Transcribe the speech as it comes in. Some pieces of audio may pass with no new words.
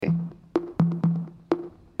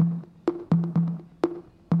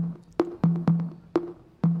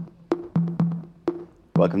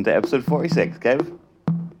Welcome to episode 46, Kev.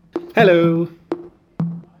 Hello.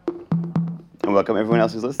 And welcome everyone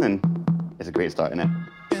else who's listening. It's a great start, isn't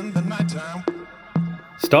it?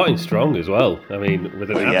 Starting strong as well. I mean,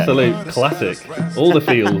 with an absolute classic. All the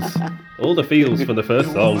feels from the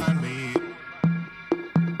first song.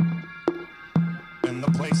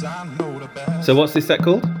 So what's this set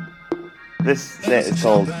called? This set is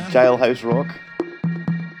called Jile House Rock.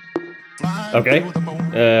 Okay.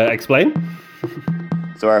 Explain.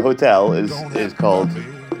 So our hotel is called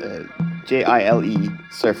Jile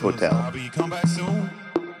Surf Hotel.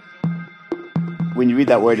 When you read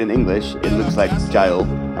that word in English, it looks like Jile,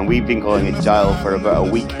 and we've been calling it Jile for about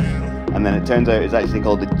a week, and then it turns out it's actually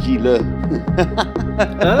called the Jile.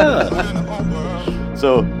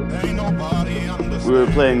 So we were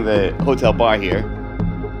playing the hotel bar here,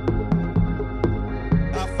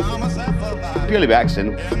 purely by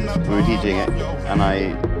accident. We were DJing it, and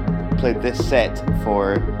I played this set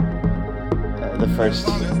for the first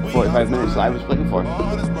 45 minutes that I was playing for.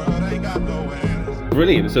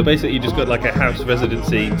 Brilliant. So basically you just got like a house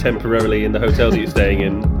residency temporarily in the hotel that you're staying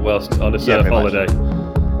in whilst on a surf holiday.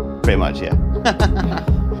 Pretty much, yeah.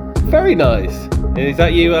 Very nice. Is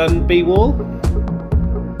that you and B Wall?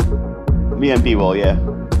 Me and B Wall, yeah.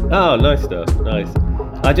 Oh, nice stuff. Nice.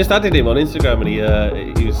 I just added him on Instagram,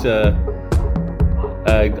 and he was.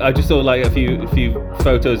 I just saw like a few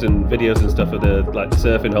photos and videos and stuff of the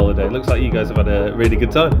surfing holiday. It looks like you guys have had a really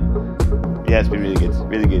good time. Yeah, it's been really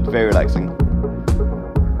good, very relaxing.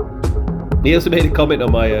 He also made a comment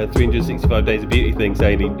on my 365 Days of Beauty thing,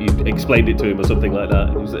 saying you explained it to him or something like that.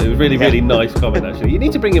 It was a really nice comment, actually. You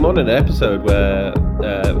need to bring him on an episode where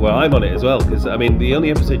I'm on it as well, because I mean the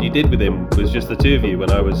only episode you did with him was just the two of you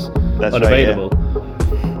when I was unavailable. Right, yeah.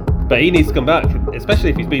 But he needs to come back,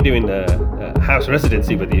 especially if he's been doing a house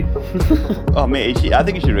residency with you. Oh mate, I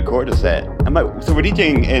think you should record a set. So we're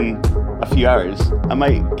DJing in a few hours. I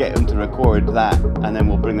might get him to record that, and then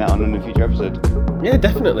we'll bring that on in a future episode. Yeah,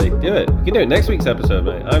 definitely. Do it. You can do it next week's episode,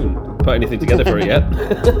 mate. I haven't put anything together for it yet.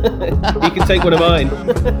 You can take one of mine.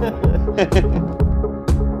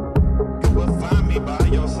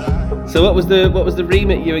 So what was the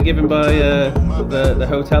remit you were given by the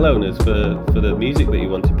hotel owners for the music that you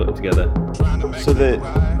wanted putting together? So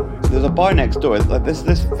there's a bar next door. Like this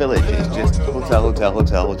village is just hotel,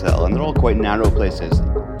 and they're all quite narrow places,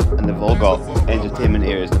 and they've all got entertainment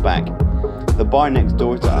areas in the back. The bar next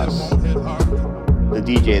door to us, the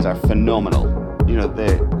DJs are phenomenal. You know,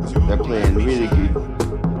 they're playing really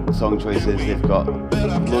good song choices. They've got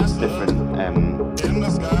loads of different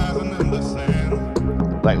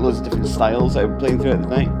loads of different styles that are playing throughout the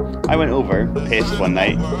night. I went over, pissed one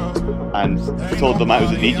night, and told them I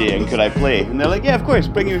was a DJ and could I play, and they're like, yeah, of course,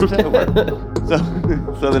 bring your set over.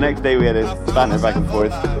 So the next day we had a banter back and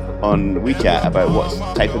forth on WeChat about what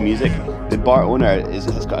type of music. The bar owner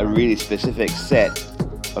has got a really specific set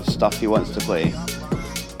of stuff he wants to play,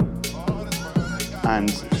 and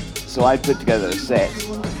so I put together a set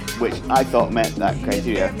which I thought met that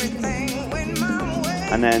criteria,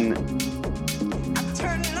 and then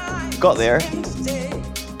got there.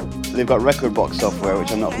 They've got record box software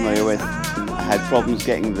which I'm not familiar with. I had problems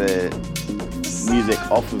getting the music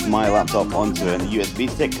off of my laptop onto a USB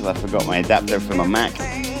stick because I forgot my adapter for my Mac.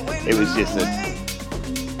 It was just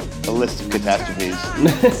a list of catastrophes.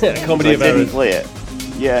 Comedy of errors. Didn't play it.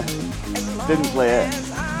 Yeah, didn't play it.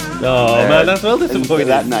 Oh man, that's well disappointing.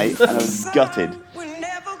 That night, and I was gutted.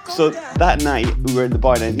 So that night we were at the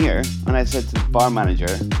bar down here, and I said to the bar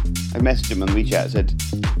manager, I messaged him on WeChat, I said,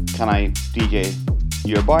 can I DJ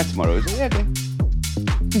your bar tomorrow? He said, yeah,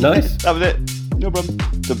 okay. Nice. That was it. No problem.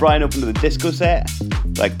 So Brian opened with a disco set,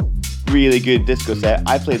 like really good disco set.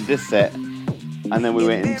 I played this set, and then we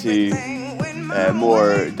went into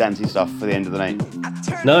more dancey stuff for the end of the night.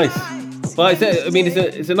 Nice. Well,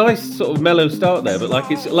 it's a nice sort of mellow start there, but like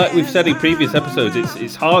we've said in previous episodes,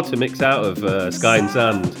 it's hard to mix out of Sky and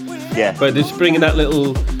Sand. Yeah. But just bringing in that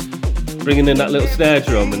little snare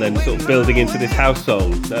drum and then sort of building into this house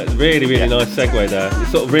song. That's really nice segue there. It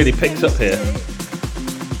sort of really picks up here.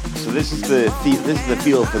 So this is the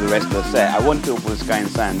feel for the rest of the set. I want to open with Sky and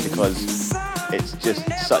Sand because it's just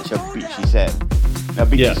such a beachy set, a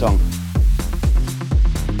beachy song.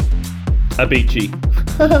 A beachy.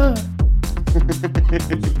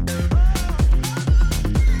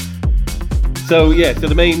 So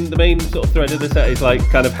the main sort of thread of the set is like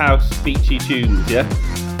kind of house beachy tunes, yeah?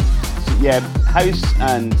 Yeah, house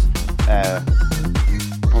and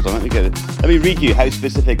hold on, let me read you how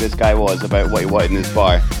specific this guy was about what he wanted in his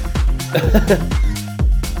bar.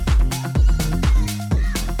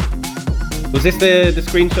 Was this the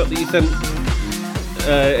screenshot that you sent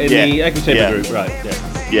in the Echo Chamber group? Right,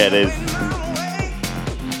 yeah. Yeah, it is.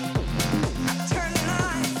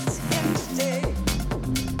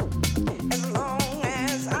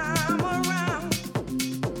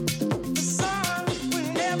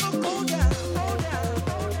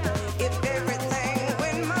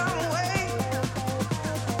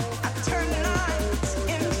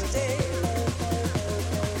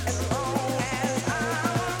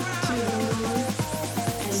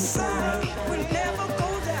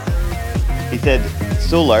 He said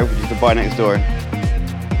Solar, which is the bar next door.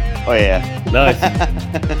 Oh yeah. Nice.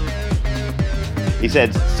 He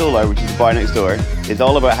said Solar, which is the bar next door, is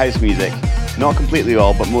all about house music. Not completely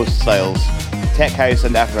all, but most styles. Tech house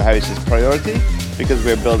and Afro house is priority because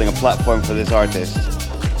we're building a platform for this artist.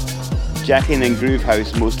 Jacking and groove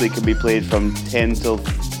house mostly can be played from 10 till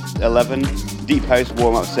 11. Deep house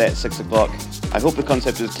warm-up set 6 o'clock. I hope the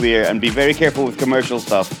concept is clear, and be very careful with commercial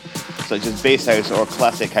stuff, such as bass house or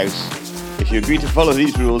classic house. If you agree to follow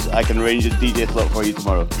these rules, I can arrange a DJ slot for you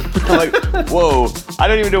tomorrow. I'm like, whoa, I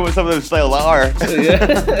don't even know what some of those styles are.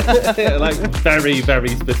 Yeah, like very, very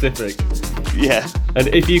specific. Yeah. And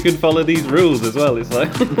if you can follow these rules as well, it's like...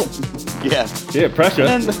 Yeah. Yeah, pressure.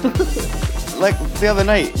 And then, like, the other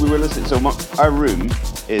night, we were listening, so our room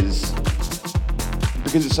is,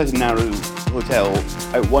 because it's such a narrow hotel,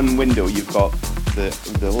 out one window you've got the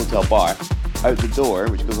hotel bar. Out the door,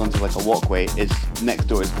 which goes onto like a walkway, is next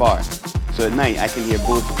door is bar. So at night I can hear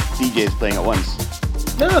both DJs playing at once.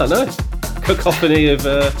 Oh, nice. Cacophony of...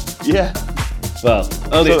 Yeah. Well,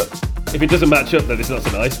 only So- if it doesn't match up, then it's not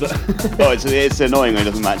so nice, but... Oh, it's annoying when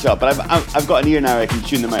it doesn't match up, but I've got an ear now, I can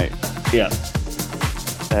tune them out. Yeah.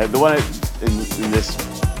 The one out in this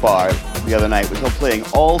bar the other night was all playing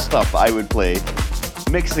all stuff that I would play,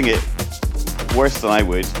 mixing it worse than I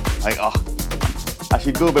would. Like, oh, I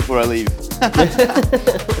should go before I leave.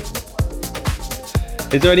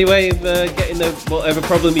 Is there any way of getting whatever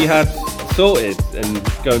problem you had sorted and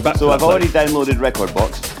going back to So that I've already place? downloaded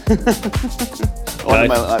Rekordbox on Nice.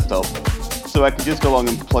 my laptop. So I could just go along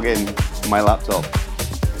and plug in my laptop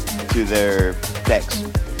to their decks.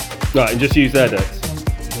 Right, and just use their decks.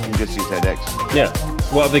 And just use their decks. Yeah.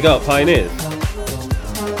 What have they got? Pioneers?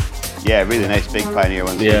 Yeah, really nice big Pioneer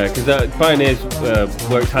ones. Yeah, because Pioneers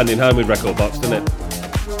works hand in hand with Rekordbox, doesn't it?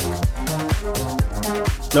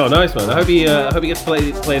 No, nice man. I hope he gets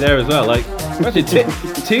to play there as well. Like, imagine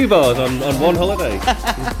two bars on one holiday.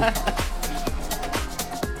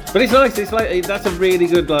 But it's nice. It's like that's a really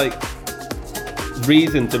good like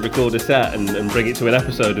reason to record a set and bring it to an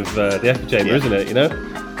episode of the Echo Chamber, isn't it? You know,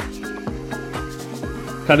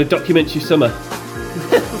 kind of documents your summer.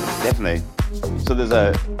 Definitely. So there's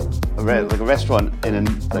a restaurant in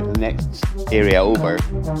the next area over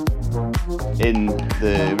in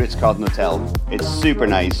the Ritz-Carlton Hotel. It's super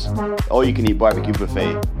nice. All you can eat barbecue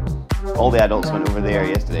buffet. All the adults went over there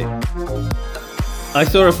yesterday. I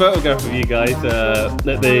saw a photograph of you guys at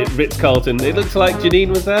the Ritz-Carlton. It looks like Janine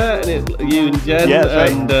was there, and you and Jen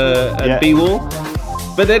and B-Wall.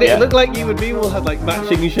 But then it looked like you and B-Wall had like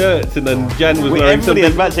matching shirts, and then Jen was wearing everybody something.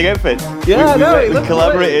 had matching outfits. Yeah, we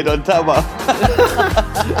collaborated on Tama.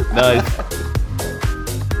 Nice.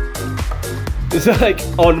 It's like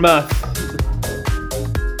en masse.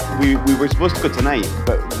 We were supposed to go tonight,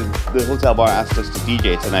 but the hotel bar asked us to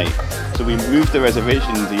DJ tonight, so we moved the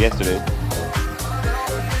reservation to yesterday.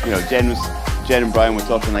 You know, Jen and Brian were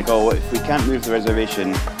talking like, oh, if we can't move the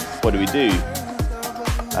reservation, what do we do?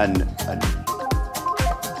 And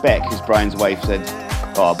Beck, who's Brian's wife, said,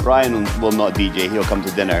 oh, Brian will not DJ, he'll come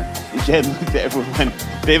to dinner. And Jen looked at everyone and went,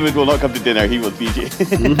 David will not come to dinner, he will DJ.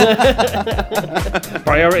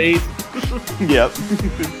 Priorities. Yep.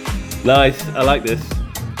 Nice, I like this.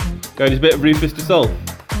 Going a bit of Rufus Du Sol.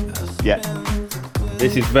 Yeah,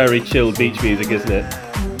 This is very chilled beach music, isn't it?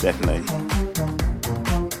 definitely.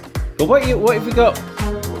 But what if we got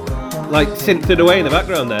like synthed away in the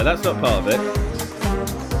background there? That's not part of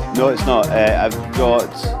it. No, it's not. I've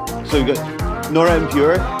got, so we've got Nora and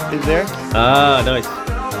Pure is there. Ah, nice.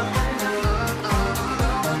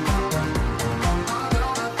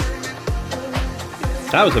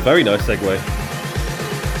 That was a very nice segue.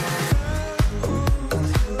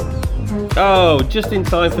 Oh, just in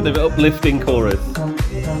time for the uplifting chorus.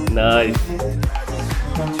 Nice.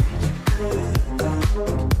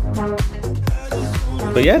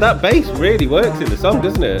 But yeah, that bass really works in the song,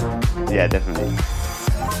 doesn't it? Yeah, definitely.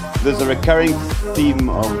 There's a recurring theme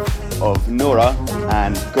of Nora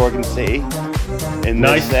and Gorgon City in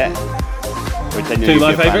Nice. this set, which I know Two of you'd my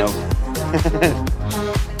be a fan favourites. of.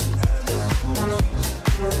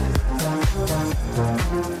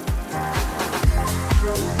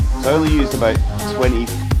 So I only used about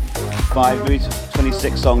 25, maybe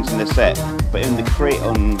 26 songs in this set, but in the crate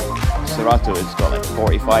on Serato, it's got like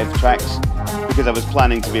 45 tracks because I was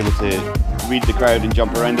planning to be able to read the crowd and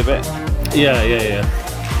jump around a bit. Yeah.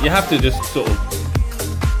 You have to just sort of...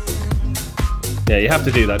 Yeah, you have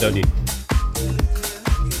to do that, don't you?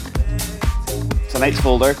 Tonight's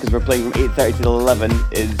folder, because we're playing from 8:30 till 11,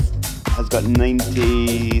 has got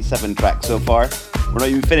 97 tracks so far. We're not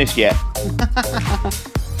even finished yet.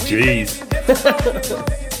 Jeez.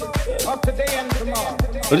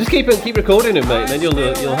 Well, just keep recording them, mate. Then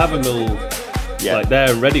you'll have them all like there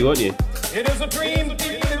and ready, won't you? It is a dream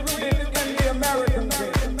deeply rooted in the American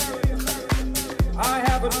dream. I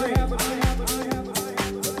have a dream.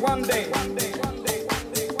 One day,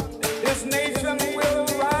 this nation will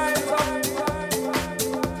rise up,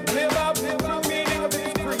 live up to the meaning of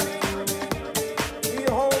its creed. We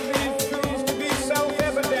hold these truths to be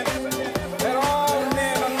self-evident that all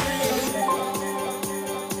men are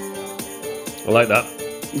created. I like that.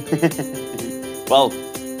 Well,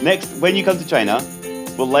 next, when you come to China,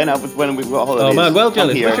 we'll line up with when we've got holidays. Oh man, well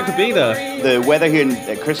jealous. Wish I could be there. The weather here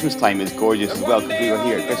at Christmas time is gorgeous as well because we were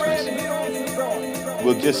here at Christmas.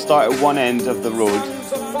 We'll just start at one end of the road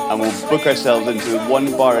and we'll book ourselves into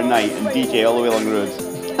one bar a night and DJ all the way along the road.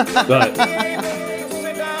 Right.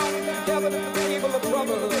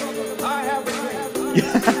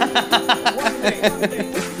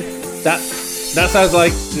 That sounds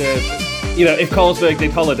like if Carlsberg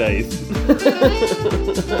did holidays.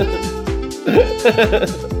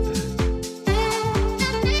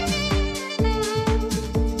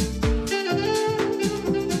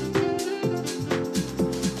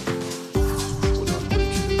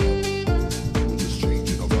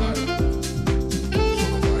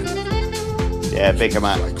 Yeah, Baker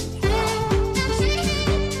Matt.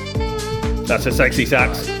 That's a sexy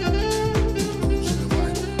sax.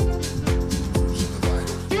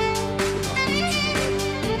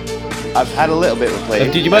 I've had a little bit of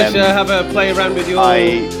play. Did you manage to have a play around with your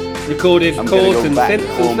recorded I'm chords go and back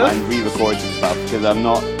synths home and stuff? and re-record some stuff because I'm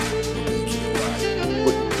not.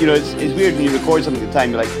 It's weird when you record something at the time.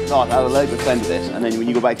 You're like, oh, I would like to send this, and then when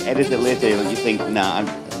you go back to edit it later, you think, nah,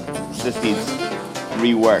 this needs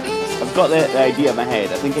rework. I've got the idea in my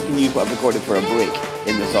head. I think I can use what I've recorded for a break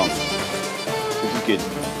in the song, which is good.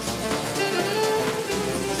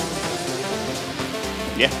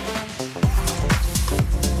 Yeah.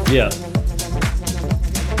 Yeah.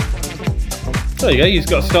 There you go, you've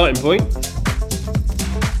got a starting point.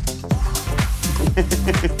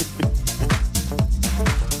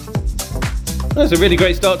 That's a really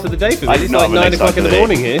great start to the day for me. It's like 9 o'clock in the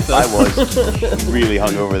morning here. So. I was really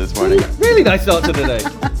hungover this morning. Really nice start to the day.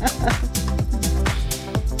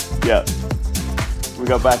 Yeah. We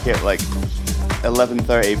got back at like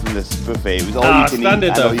 11:30 from this buffet. It was all you can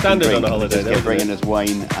standard eat. Though, and standard on a holiday. Just kept bringing us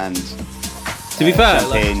wine and to be fair,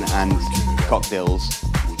 champagne and cocktails.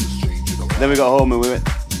 Then we got home and we went,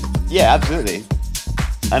 yeah, absolutely.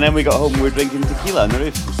 And then we got home and we were drinking tequila on the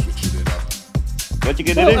roof. What you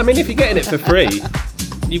gonna do? I mean, if you're getting it for free,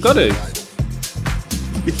 you've got to.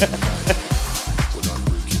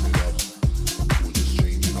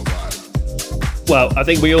 Well, I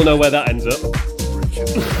think we all know where that ends up.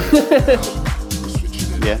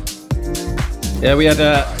 Yeah. Yeah, we had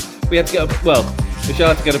to get up. Well, Michelle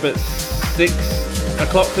had to get up at 6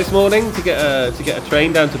 o'clock this morning to get a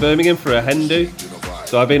train down to Birmingham for a hen do.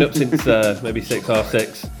 So I've been up since maybe 6, half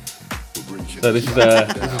 6. So this is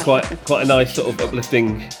quite a nice sort of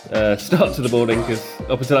uplifting start to the morning because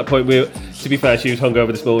up until that point, to be fair, she was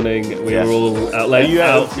hungover this morning. We were all out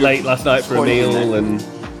late last night for a meal, and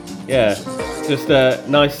yeah, just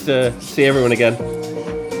nice to see everyone again.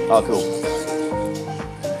 Oh, cool.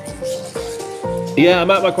 Yeah,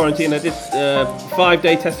 I'm out my quarantine. I did a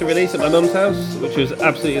 5-day test and release at my mum's house, which was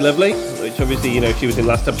absolutely lovely. Which obviously, she was in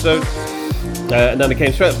last episode. And then I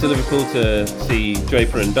came straight up to Liverpool to see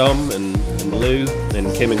Draper and Dom and Lou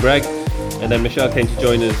and Kim and Greg. And then Michelle came to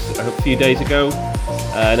join us a few days ago.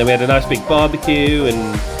 And then we had a nice big barbecue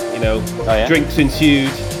and, drinks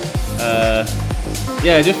ensued.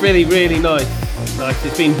 Yeah, just really, really nice.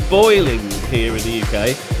 It's been boiling here in the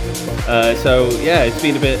UK. So, yeah, it's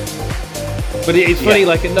been a bit... But it's funny,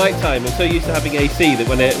 like at night time, I'm so used to having AC that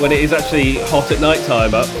when it is actually hot at night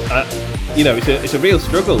time, it's a real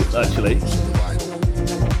struggle, actually.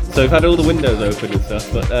 So we've had all the windows open and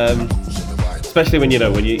stuff, but especially when you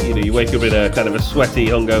wake up in a kind of a sweaty,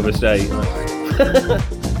 hungover state.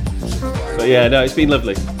 But yeah, no, it's been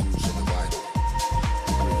lovely.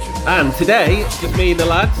 And today, just me and the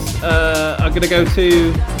lads, I'm going to go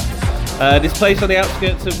to this place on the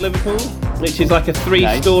outskirts of Liverpool, which is like a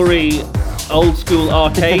 3-story old school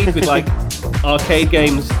arcade with like arcade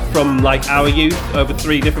games from like our youth over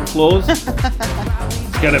 3 different floors.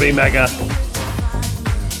 It's gonna be mega.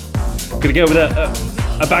 Gonna go with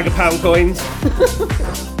a bag of pound coins.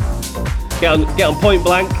 get on Point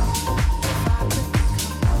Blank.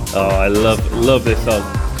 Oh, I love this song.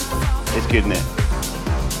 It's good, isn't it?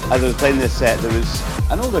 As I was playing this set, there was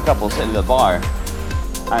an older couple sitting at the bar,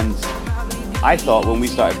 and I thought when we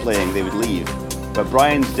started playing they would leave, but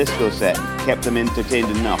Brian's disco set kept them entertained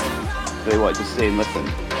enough that they wanted to stay and listen.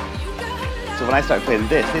 So when I started playing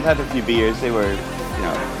this, they'd had a few beers, they were,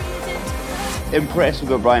 impressed with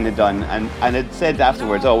what Brian had done, and had said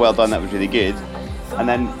afterwards, "Oh, well done, that was really good." And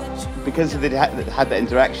then, because they'd had that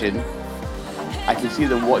interaction, I could see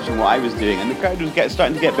them watching what I was doing, and the crowd was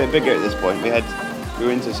starting to get a bit bigger at this point. We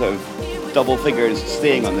were into sort of double figures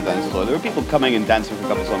staying on the dance floor. There were people coming and dancing for a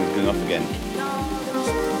couple of songs and going off again.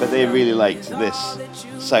 But they really liked this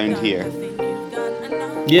sound here.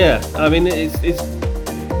 Yeah, I mean, it's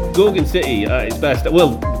Gorgon City at its best.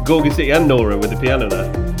 Well, Gorgon City and Nora with the piano there.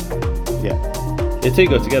 Yeah. The two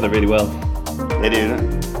go together really well. They do, don't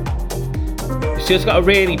they? It's just got a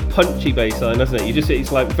really punchy bass line, doesn't it?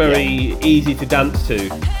 It's like very easy to dance to,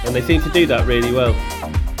 and they seem to do that really well.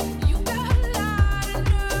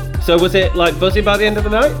 So was it like buzzing by the end of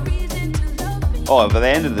the night? Oh, by the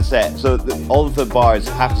end of the set, so all of the bars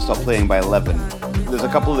have to stop playing by 11. There's a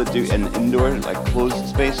couple that do an indoor, like closed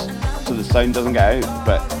space, so the sound doesn't get out,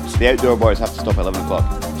 but the outdoor bars have to stop at 11 o'clock.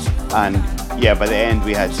 And yeah, by the end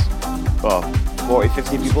we had 40,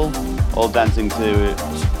 50 people all dancing to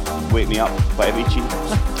Wake Me Up by Avicii.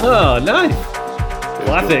 Oh, nice.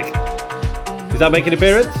 Classic. Does that make an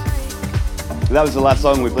appearance? That was the last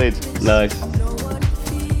song we played. Nice.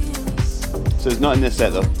 So it's not in this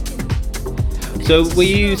set though. So were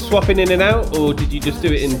you swapping in and out, or did you just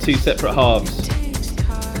do it in 2 separate halves?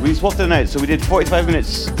 We swapped in and out, so we did 45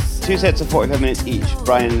 minutes, 2 sets of 45 minutes each,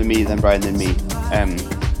 Brian and me, then Brian and me.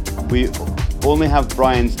 We only have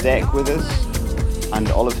Brian's deck with us, and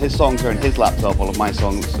all of his songs are on his laptop, all of my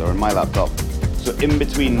songs are on my laptop. So in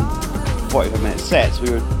between 45-minute sets, we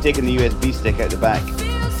were taking the USB stick out the back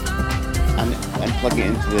and plugging it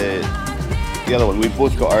into the other one. We've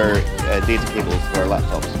both got our data cables for our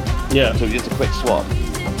laptops. Yeah. So just a quick swap.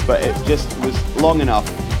 But it just was long enough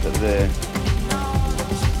that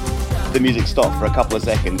the music stopped for a couple of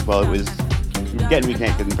seconds while it was getting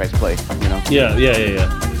reconnected and press play, Yeah.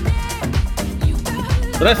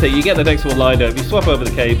 But that's it, you get the next one lined up, you swap over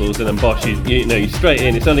the cables, and then bosh, you're straight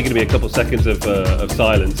in. It's only going to be a couple seconds of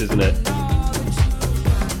silence, isn't it?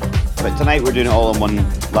 But tonight we're doing it all on one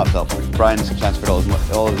laptop. Brian's transferred all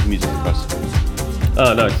his music across.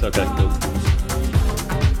 Oh, nice. Okay, cool.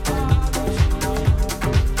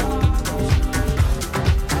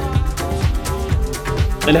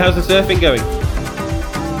 And how's the surfing going?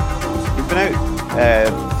 We've been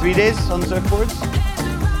out 3 days on surfboards.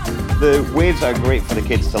 The waves are great for the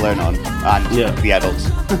kids to learn on, and the adults.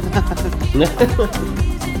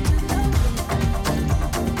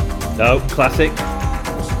 Oh, classic.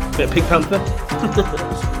 Bit of Pink Panther.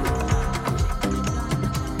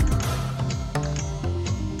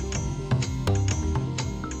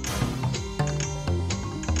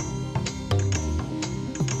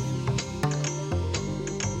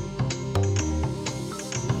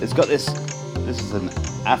 It's got this is an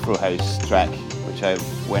Afro House track, which I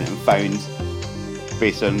went and found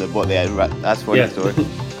based on what they had asked for next door,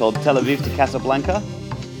 called Tel Aviv to Casablanca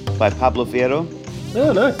by Pablo Fierro.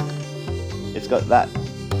 Oh, nice. It's got that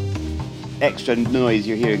extra noise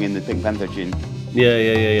you're hearing in the Pink Panther tune.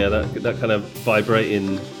 Yeah. That kind of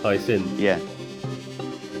vibrating high synth. Yeah.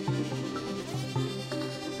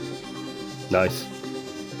 Nice.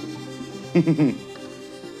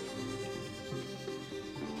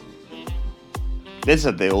 This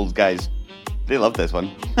is the old guys. They love this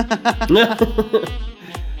one.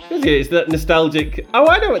 It's that nostalgic. Oh,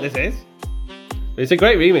 I know what this is. It's a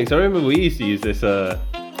great remix. I remember we used to use this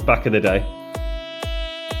back in the day.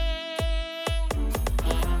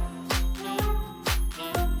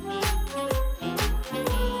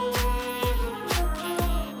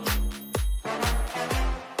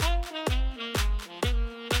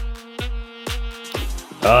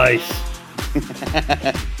 Nice.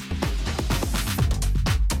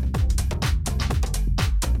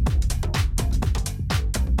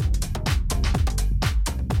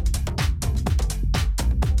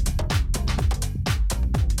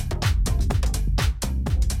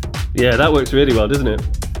 Yeah, that works really well, doesn't it?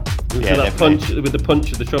 With Yeah, that punch, with the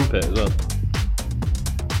punch of the trumpet as well.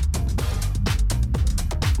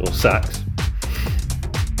 Or sax.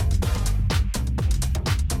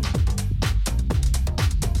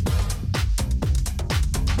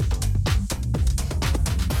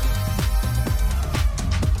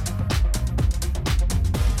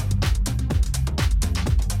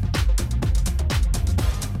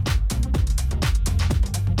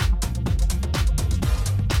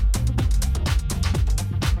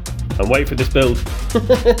 I'm waiting for this build.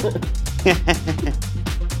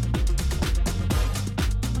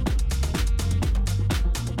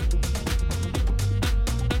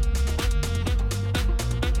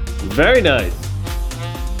 Very nice.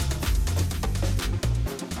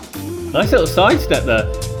 Nice little sidestep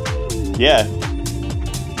there. Yeah.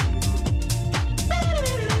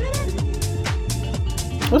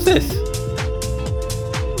 What's this?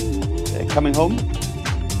 Coming Home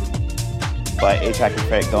by A-Track and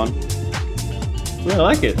Ferric Dawn. Yeah, I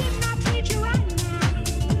like it.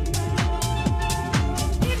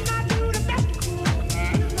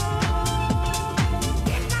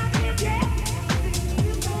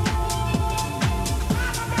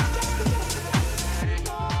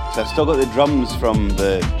 So I've still got the drums from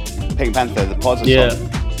the Pink Panther, the Pausa song.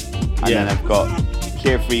 And then I've got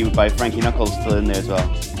Carefree by Frankie Knuckles still in there as well.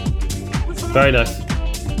 Very nice.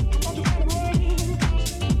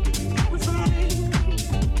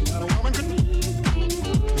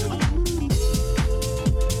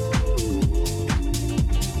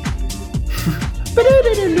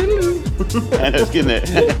 And it's good, isn't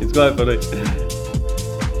it? It's quite funny.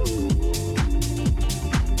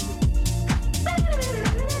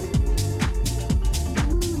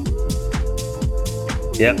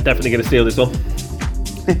 Yeah, definitely going to steal this one.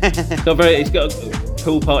 It's got a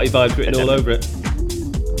cool party vibes written all over it.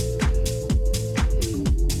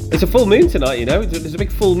 It's a full moon tonight, you know. There's a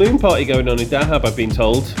big full moon party going on in Dahab, I've been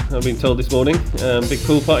told this morning. Big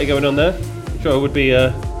pool party going on there. I'm sure I would be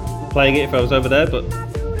playing it if I was over there, but...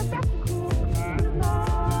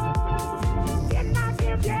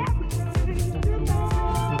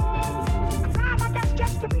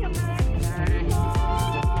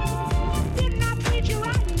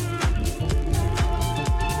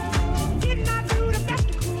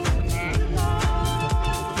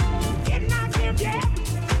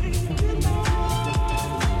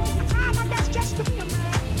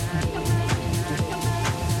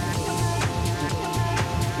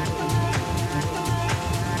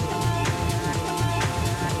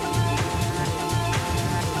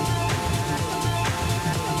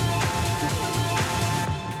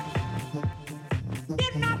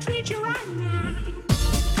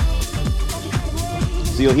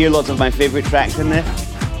 So you'll hear lots of my favourite tracks in this.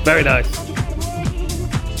 Very nice.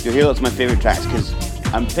 You'll hear lots of my favourite tracks because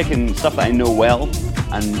I'm picking stuff that I know well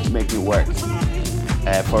and making it work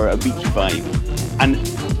for a beachy vibe. And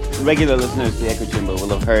regular listeners to the Echo Chamber will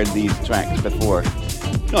have heard these tracks before.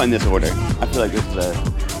 Not in this order. I feel like this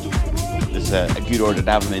is a good order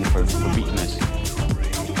to have them in for beachiness.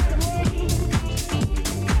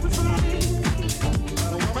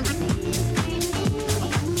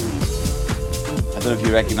 I don't know if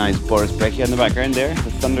you recognise Boris Brejcha in the background there,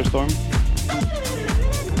 the Thunderstorm.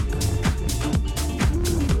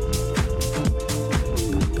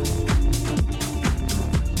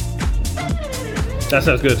 That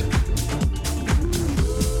sounds good.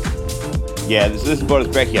 Yeah, this is Boris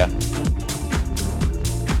Brejcha.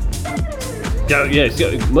 Yeah, it's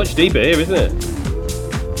got much deeper here, isn't it?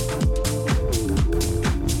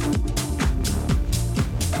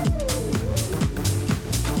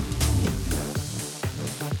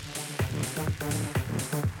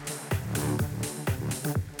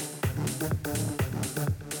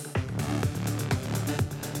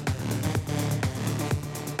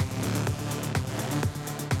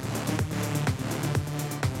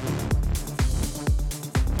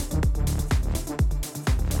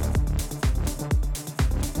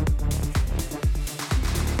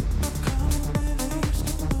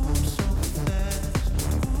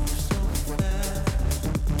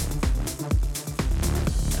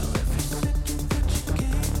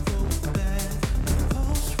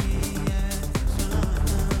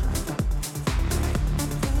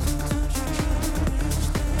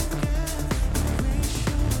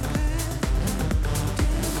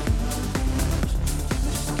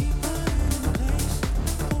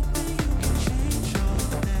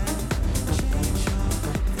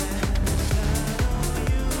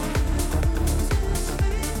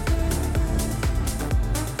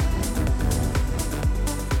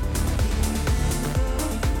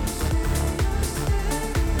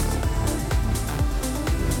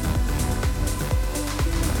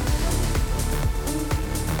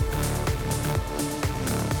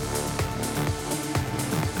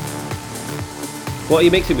 What are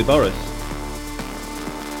you mixing with Boris?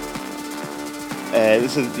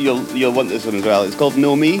 This is you'll want this one as well. It's called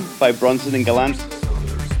Know Me by Bronson and Gallant.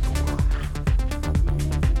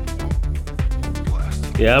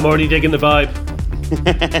 Yeah, I'm already digging the vibe.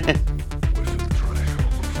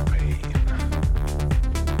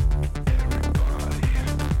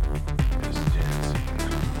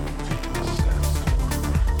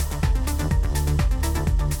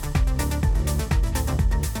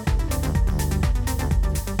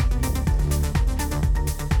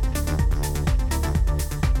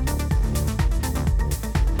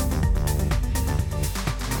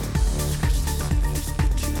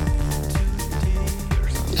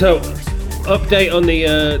 So, update on the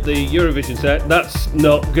Eurovision set. That's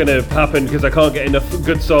not going to happen because I can't get enough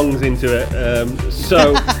good songs into it.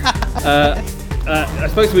 I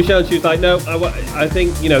spoke to Michelle and she was like, no, I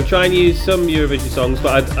think, try and use some Eurovision songs,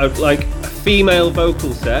 but I'd like a female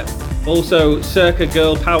vocal set. Also, circa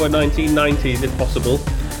girl power 1990s if possible.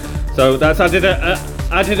 So that's added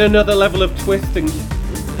another level of twist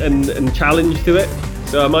and challenge to it.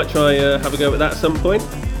 So I might try have a go at that at some point.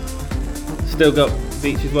 Still got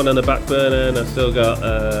Beaches one on the back burner, and I've still got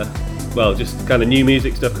just kind of new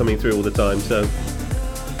music stuff coming through all the time. So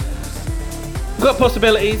I've got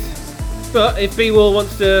possibilities. But if B-Wall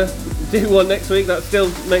wants to do one next week, that still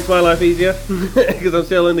makes my life easier because I'm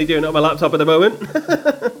still only doing it on my laptop at the moment.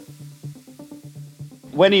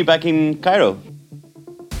 When are you back in Cairo?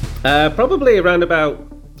 Probably around about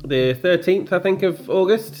the 13th, I think, of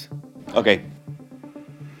August. Okay.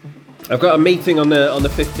 I've got a meeting on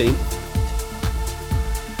the 15th.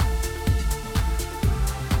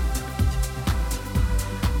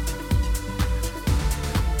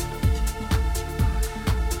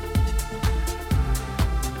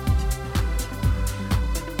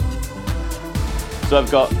 So I've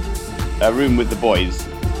got a room with the boys.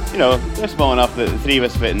 They're small enough that the three of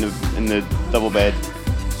us fit in the double bed.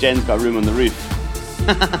 Jen's got a room on the roof.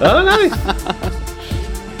 Oh, nice!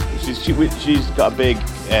 She's got a big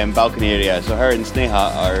balcony area, so her and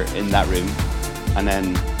Sneha are in that room, and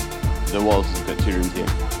then the walls has got 2 rooms here.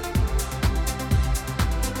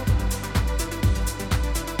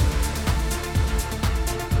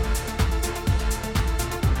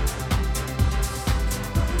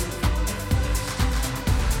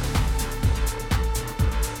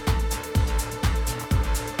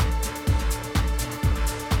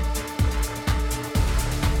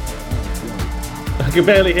 I can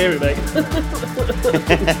barely hear it, mate. I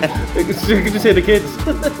can just hear the kids.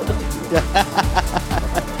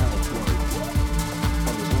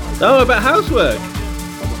 Oh, about Housework.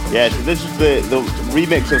 Yeah, so this is the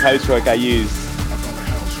remix of Housework I used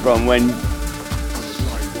from when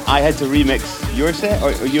I had to remix your set,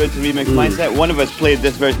 or you had to remix my set. One of us played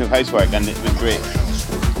this version of Housework, and it was great.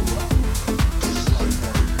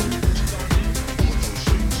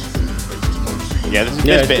 Yeah,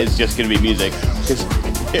 this bit is just going to be music.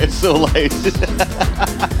 It's so loud.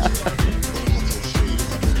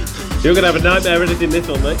 You're going to have a nightmare editing this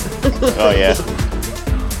one, mate. Oh, yeah.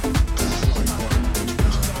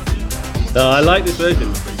 No, I like this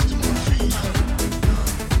version.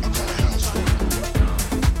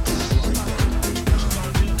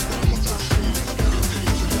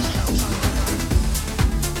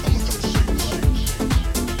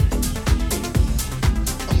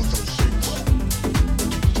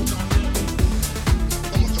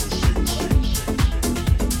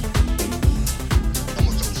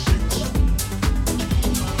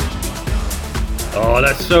 Oh,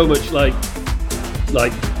 that's so much like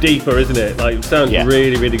deeper, isn't it? Like, it sounds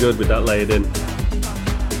really, really good with that layered in.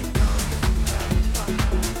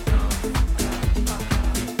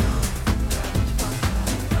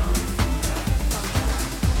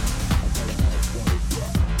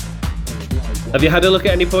 Have you had a look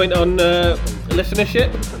at any point on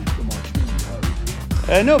listenership?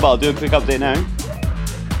 No, but I'll do a quick update now.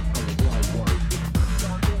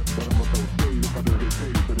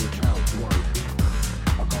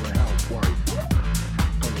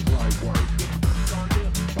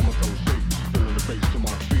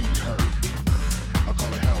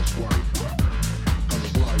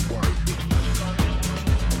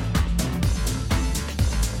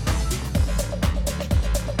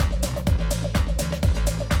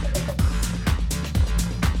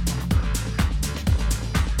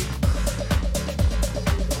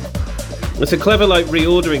 It's a clever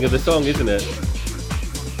reordering of the song, isn't it?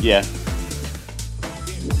 Yeah.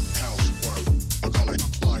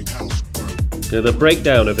 Yeah, the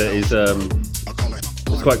breakdown of it is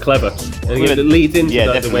it's quite clever. And it leads into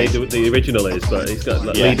the way the original is, but it's got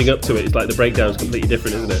leading up to it. It's like the breakdown's completely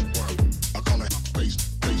different, isn't it?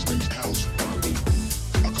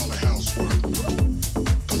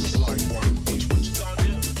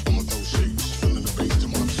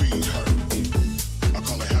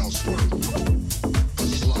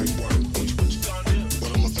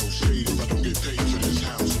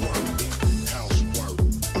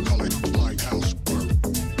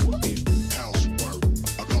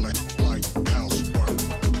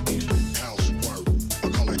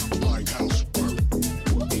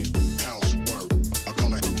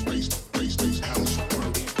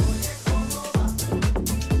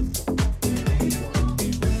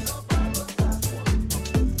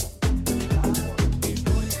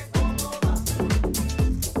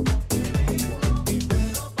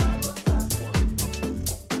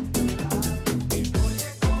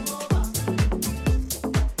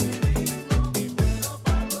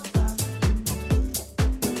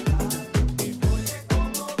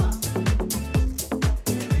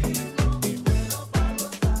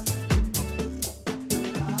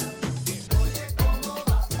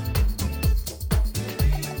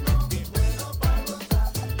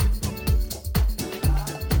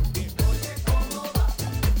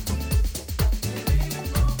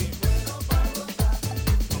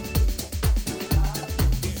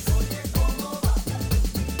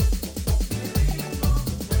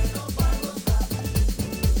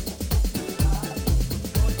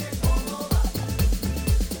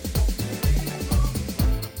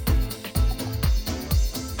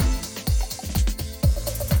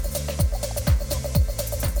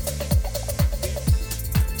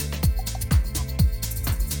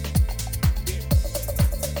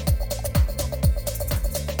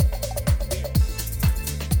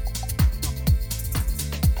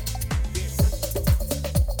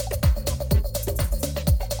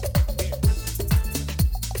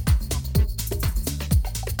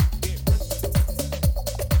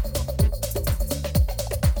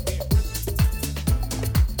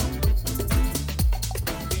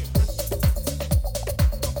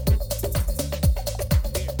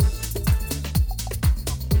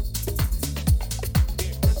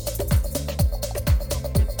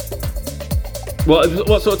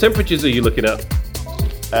 What sort of temperatures are you looking at?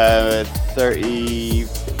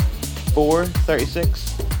 34,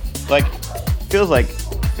 36. Like, feels like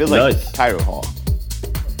Nice. Cairo hot.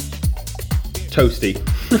 Toasty.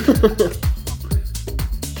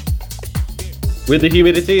 With the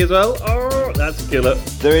humidity as well? Oh, that's a killer.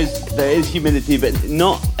 There is humidity, but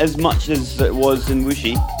not as much as it was in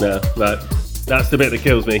Wuxi. No, right. That's the bit that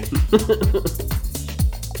kills me.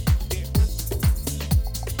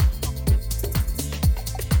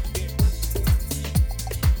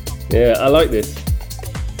 Yeah, I like this.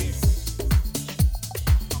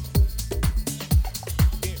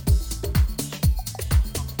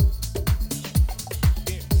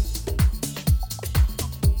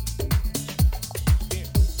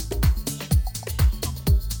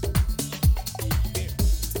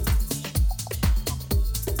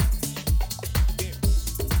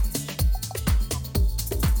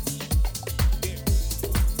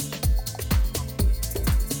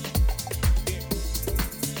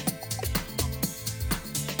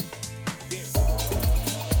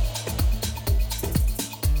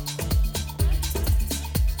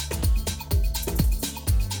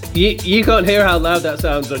 You can't hear how loud that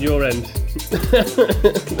sounds on your end.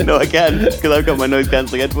 No, I can, because I've got my noise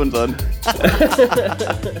cancelling headphones on.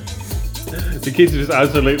 The kids are just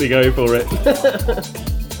absolutely going for it.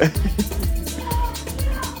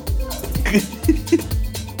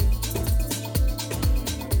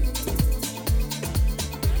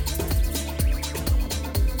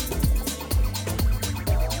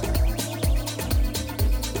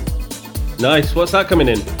 Nice. What's that coming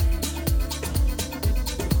in?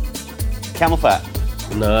 Camel fat.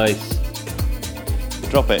 Nice.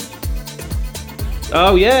 Drop it.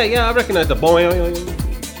 Oh yeah, I recognise the boy.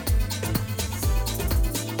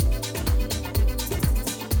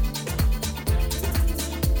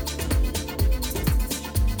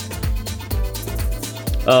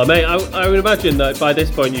 Oh mate, I would imagine that by this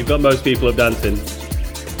point you've got most people up dancing.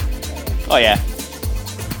 Oh yeah.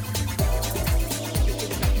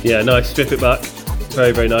 Yeah, nice. Strip it back.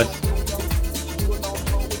 Very, very nice.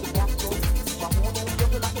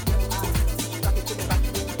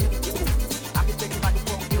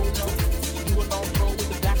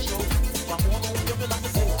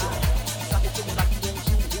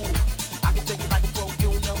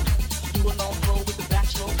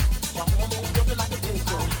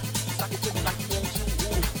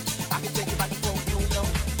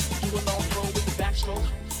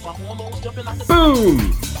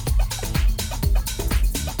 Boom!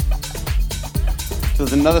 So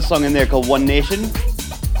there's another song in there called One Nation.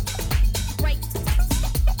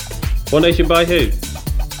 One Nation by who?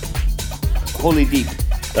 Holy Deep.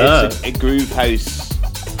 It's a groove house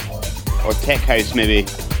or tech house maybe.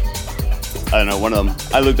 I don't know, one of them.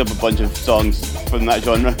 I looked up a bunch of songs from that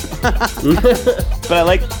genre. But I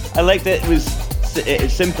like that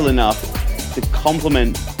it's simple enough to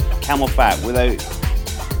complement Camel Fat without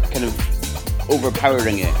kind of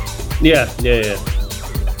overpowering it. Yeah. It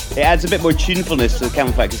adds a bit more tunefulness to the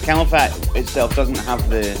Camel Fat, because Camel Fat itself doesn't have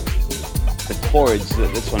the chords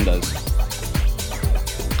that this one does.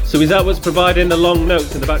 So is that what's providing the long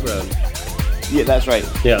notes in the background? Yeah, that's right.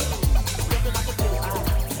 Yeah.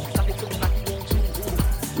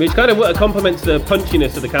 Which kind of complements the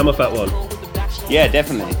punchiness of the Camel Fat one. Yeah,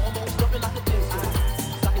 definitely.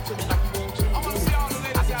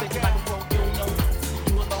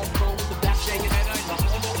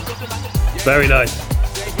 Very nice.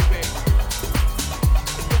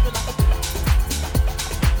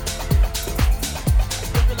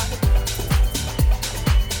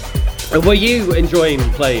 And were you enjoying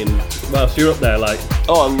playing whilst you're up there, like?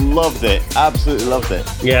 Oh, I loved it. Absolutely loved it.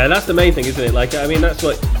 Yeah, that's the main thing, isn't it? Like, I mean, that's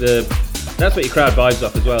what your crowd vibes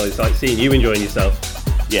off as well. It's like seeing you enjoying yourself.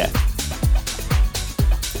 Yeah.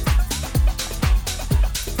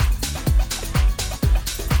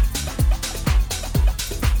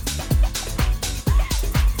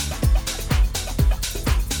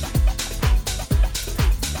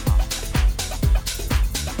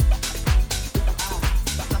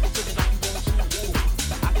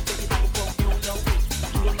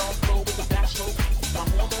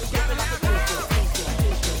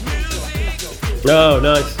 Oh,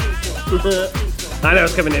 nice. I know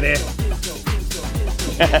it's coming in here.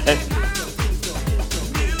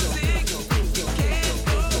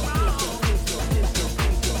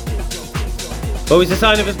 Always a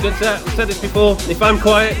sign of a good set. I've said this before. If I'm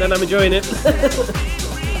quiet, then I'm enjoying it.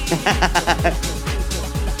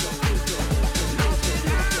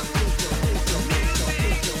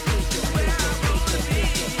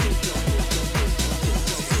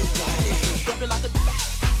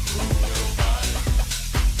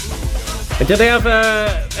 And do they have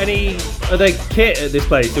any other kit at this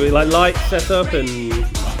place? Do we like lights set up and?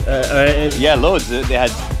 Yeah, loads. They had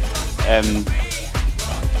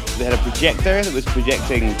a projector that was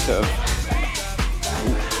projecting sort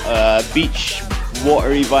of beach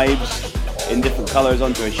watery vibes in different colours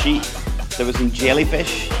onto a sheet. There was some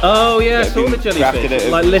jellyfish. Oh yeah, I saw the jellyfish.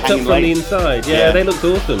 Like lit up from the inside. Yeah, they looked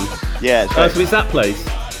awesome. Yeah, it's right. So it's that place.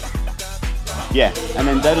 Yeah, and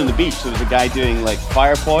then down on the beach there was a guy doing like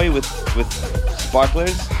fire poi with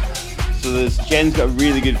sparklers. So Jen's got a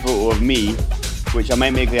really good photo of me, which I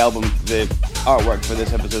might make the artwork for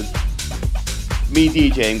this episode. Me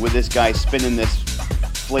DJing with this guy spinning this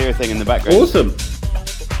flare thing in the background. Awesome.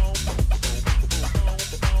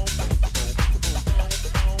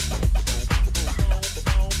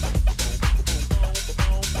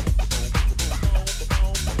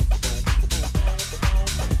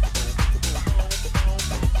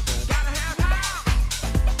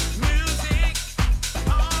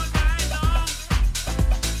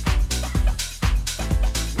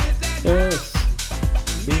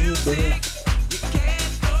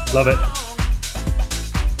 Love it.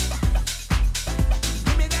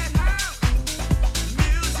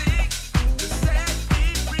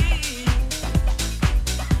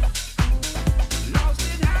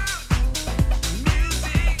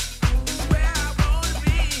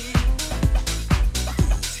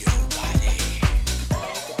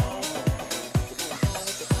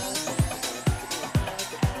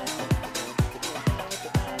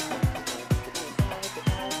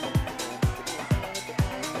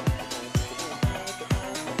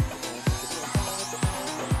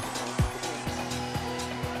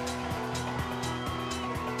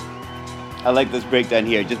 I like this breakdown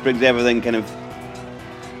here. It just brings everything kind of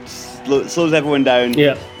slows everyone down.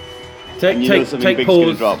 Yeah. Take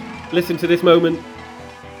pause. Drop. Listen to this moment.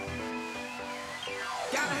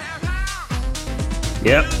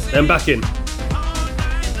 Yep, and back in.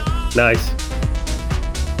 Nice.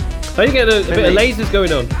 Are you getting a bit of lasers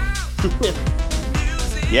going on?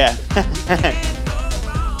 Yeah.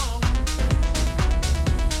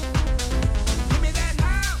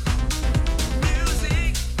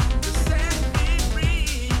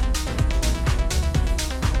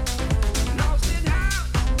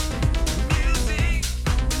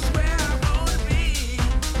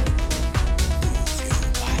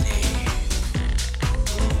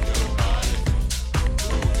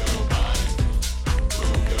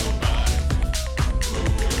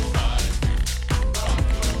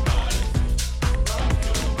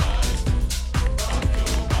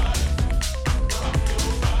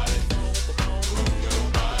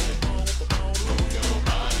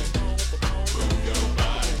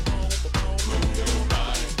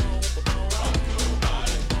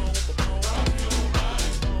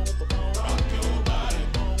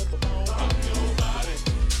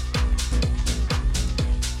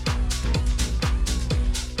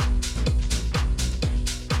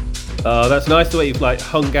 Oh, that's nice the way you've like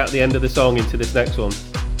hung out the end of the song into this next one.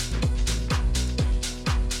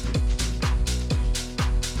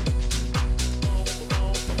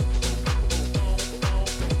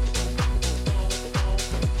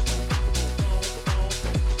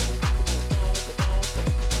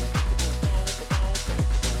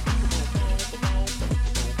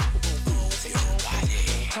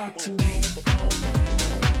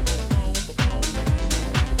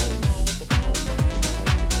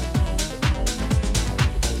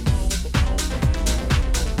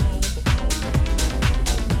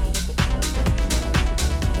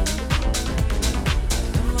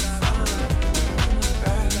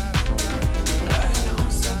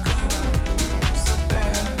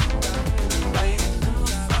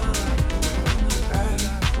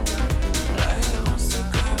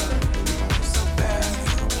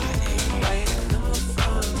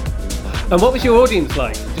 And what was your audience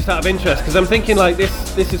like, just out of interest? Because I'm thinking like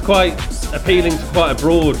this is quite appealing to quite a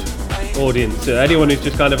broad audience. Anyone who's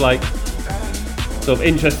just kind of like sort of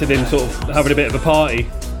interested in sort of having a bit of a party.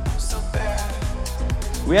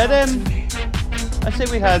 We had I'd say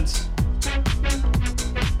we had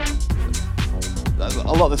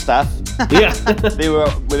a lot of the staff. Yeah. they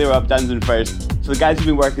were up dancing first. So the guys who've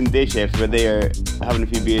been working day shifts were there having a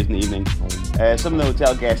few beers in the evening. Some of the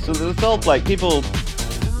hotel guests. So it was all like people.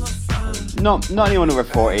 Not anyone over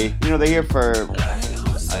 40. You know, they're here for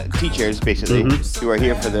teachers, basically, who are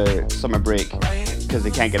here for their summer break because they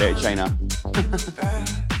can't get out of China.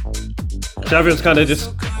 So everyone's kind of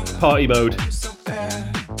just party mode.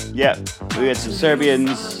 Yeah, we had some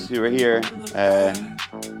Serbians who were here. There's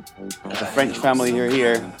a French family who are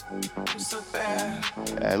here.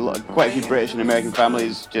 Quite a few British and American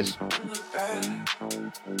families just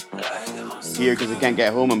here because I can't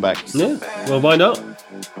get home and back. Yeah, well, why not?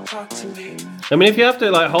 I mean, if you have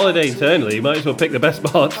to like holiday internally, you might as well pick the best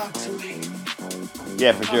spots.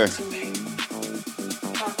 Yeah, for sure.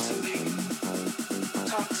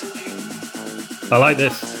 I like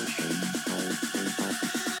this.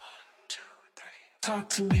 Talk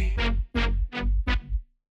to me.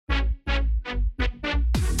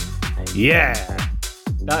 Yeah,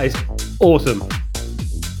 that is awesome.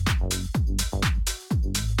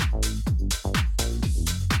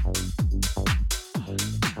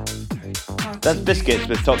 That's Biscuits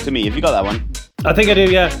with Talk to Me. Have you got that one? I think I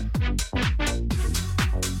do, yeah.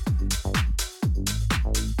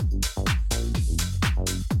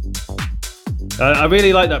 I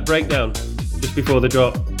really like that breakdown just before the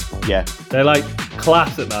drop. Yeah. They're like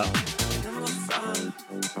class at that.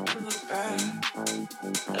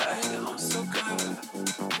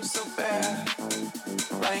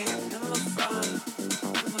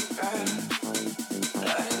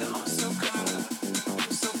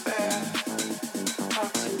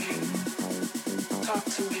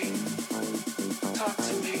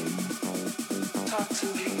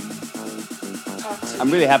 I'm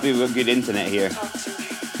really happy we've got good internet here.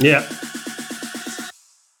 Yeah.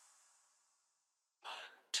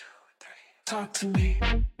 Talk to me.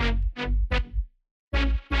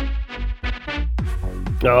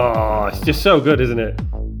 Oh, it's just so good, isn't it?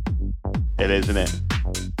 It is, isn't it?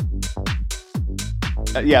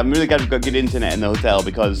 Yeah, I'm really glad we've got good internet in the hotel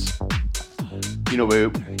because, you know,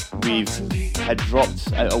 we've had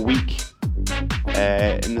dropped a week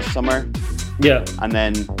in the summer. Yeah. And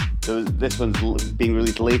then this one's being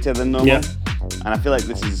released later than normal. Yeah. And I feel like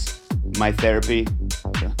this is my therapy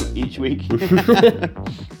each week.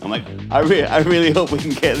 I'm like, I really hope we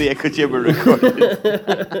can get the Echo Chamber recorded.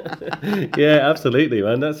 Yeah, absolutely,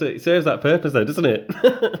 man. It serves that purpose though, doesn't it?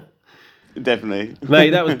 Definitely.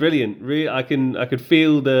 Mate, that was brilliant. Really, I could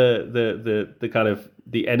feel the kind of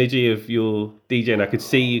the energy of your DJing. I could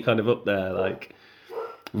see you kind of up there, like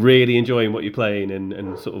really enjoying what you're playing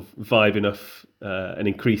and sort of vibing off an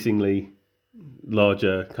increasingly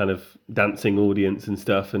larger kind of dancing audience and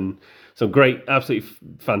stuff, and some great, absolutely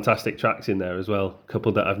fantastic tracks in there as well. A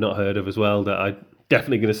couple that I've not heard of as well that I'm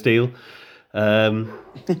definitely going to steal.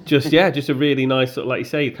 Just a really nice sort of, like you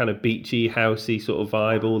say, kind of beachy, housey sort of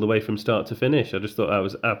vibe all the way from start to finish. I just thought that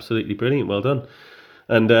was absolutely brilliant. Well done,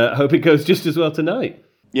 and I hope it goes just as well tonight.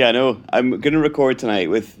 Yeah, I know. I'm going to record tonight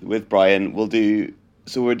with Brian. We're doing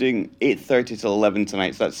 8:30 till 11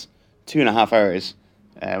 tonight, so that's 2.5 hours.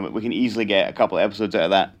 We can easily get a couple of episodes out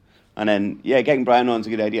of that. And then, yeah, getting Brian on is a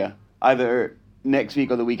good idea. Either next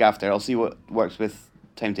week or the week after. I'll see what works with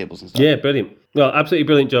timetables and stuff. Yeah, brilliant. Well, absolutely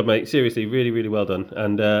brilliant job, mate. Seriously, really, really well done.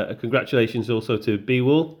 And congratulations also to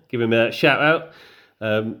B-Wall. Give him a shout out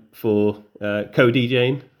for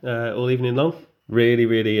co-DJing all evening long. Really,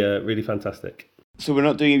 really, really fantastic. So we're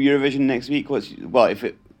not doing Eurovision next week?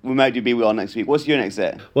 We might do B-Wall next week. What's your next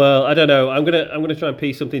set? Well, I don't know. I'm gonna try and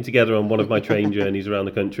piece something together on one of my train journeys around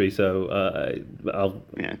the country. So I'll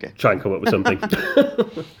try and come up with something.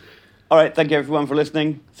 All right. Thank you everyone for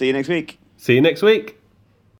listening. See you next week. See you next week.